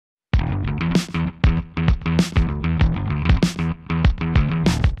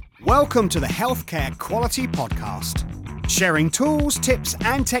Welcome to the Healthcare Quality Podcast, sharing tools, tips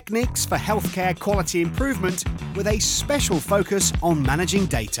and techniques for healthcare quality improvement with a special focus on managing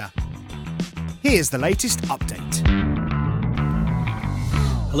data. Here's the latest update.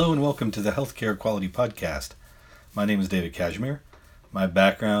 Hello and welcome to the Healthcare Quality Podcast. My name is David Kashmir. My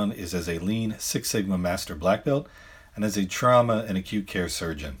background is as a Lean Six Sigma Master Black Belt and as a trauma and acute care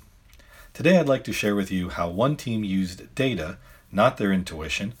surgeon. Today I'd like to share with you how one team used data, not their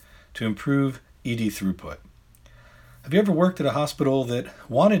intuition, to improve ED throughput. Have you ever worked at a hospital that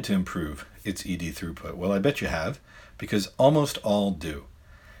wanted to improve its ED throughput? Well, I bet you have, because almost all do.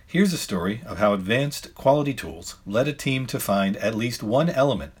 Here's a story of how advanced quality tools led a team to find at least one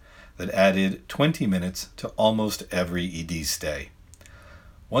element that added 20 minutes to almost every ED stay.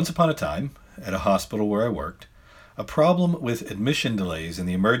 Once upon a time, at a hospital where I worked, a problem with admission delays in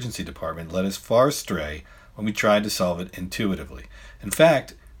the emergency department led us far astray when we tried to solve it intuitively. In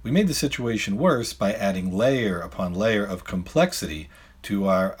fact, we made the situation worse by adding layer upon layer of complexity to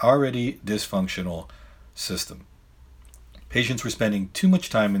our already dysfunctional system. Patients were spending too much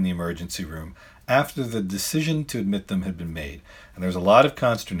time in the emergency room after the decision to admit them had been made, and there was a lot of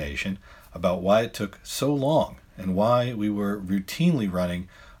consternation about why it took so long and why we were routinely running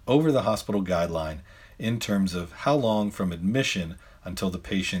over the hospital guideline in terms of how long from admission until the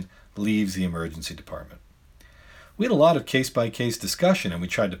patient leaves the emergency department. We had a lot of case-by-case discussion, and we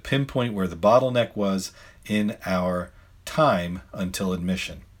tried to pinpoint where the bottleneck was in our time until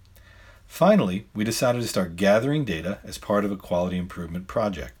admission. Finally, we decided to start gathering data as part of a quality improvement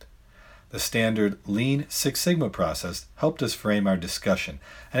project. The standard Lean Six Sigma process helped us frame our discussion,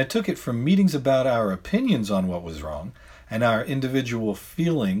 and it took it from meetings about our opinions on what was wrong and our individual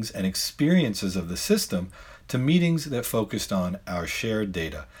feelings and experiences of the system to meetings that focused on our shared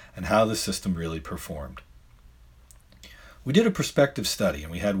data and how the system really performed. We did a prospective study,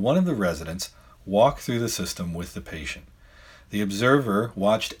 and we had one of the residents walk through the system with the patient. The observer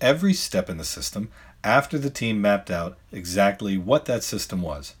watched every step in the system after the team mapped out exactly what that system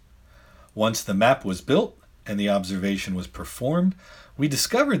was. Once the map was built and the observation was performed, we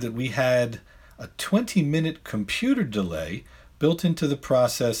discovered that we had a 20-minute computer delay built into the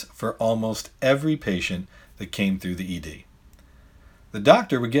process for almost every patient that came through the ED. The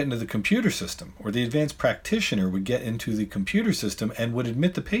doctor would get into the computer system, or the advanced practitioner would get into the computer system and would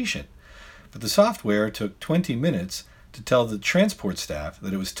admit the patient. But the software took 20 minutes to tell the transport staff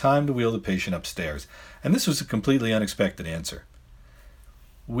that it was time to wheel the patient upstairs, and this was a completely unexpected answer.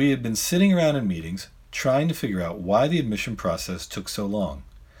 We had been sitting around in meetings trying to figure out why the admission process took so long.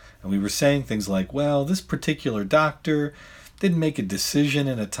 And we were saying things like, well, this particular doctor didn't make a decision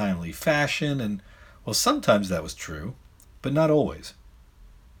in a timely fashion, and well, sometimes that was true, but not always.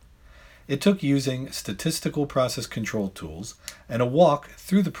 It took using statistical process control tools and a walk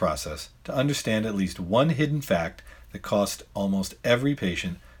through the process to understand at least one hidden fact that cost almost every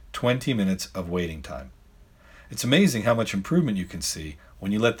patient 20 minutes of waiting time. It's amazing how much improvement you can see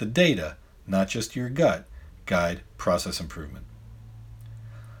when you let the data, not just your gut, guide process improvement.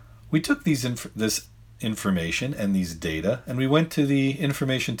 We took this information and these data, and we went to the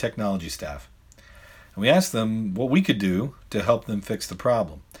information technology staff. And we asked them what we could do to help them fix the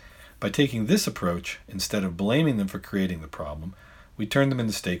problem. By taking this approach, instead of blaming them for creating the problem, we turned them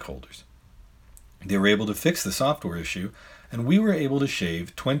into stakeholders. They were able to fix the software issue, and we were able to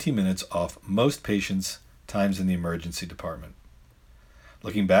shave 20 minutes off most patients' times in the emergency department.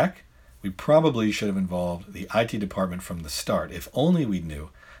 Looking back, we probably should have involved the IT department from the start, if only we knew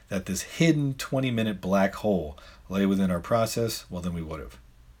that this hidden 20-minute black hole lay within our process. Well, then we would have.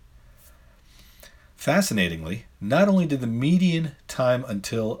 Fascinatingly, not only did the median time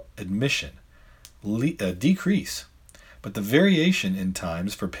until admission decrease, but the variation in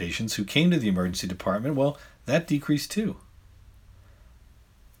times for patients who came to the emergency department, well, that decreased too.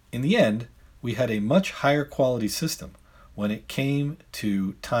 In the end, we had a much higher quality system when it came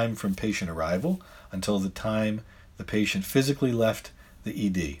to time from patient arrival until the time the patient physically left the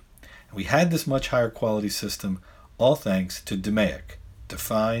ED. And we had this much higher quality system all thanks to DMAIC.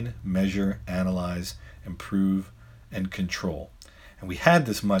 Define, measure, analyze, improve, and control. And we had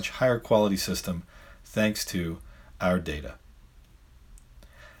this much higher quality system thanks to our data.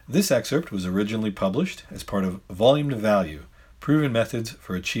 This excerpt was originally published as part of Volume to Value, Proven Methods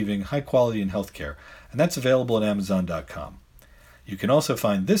for Achieving High Quality in Healthcare, and that's available at Amazon.com. You can also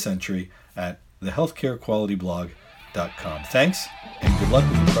find this entry at thehealthcarequalityblog.com. Thanks, and good luck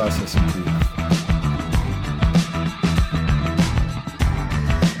with the process improvement.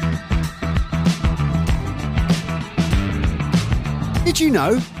 Did you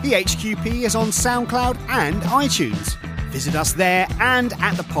know the HQP is on SoundCloud and iTunes? Visit us there and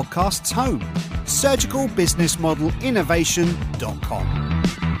at the podcast's home, surgicalbusinessmodelinnovation.com.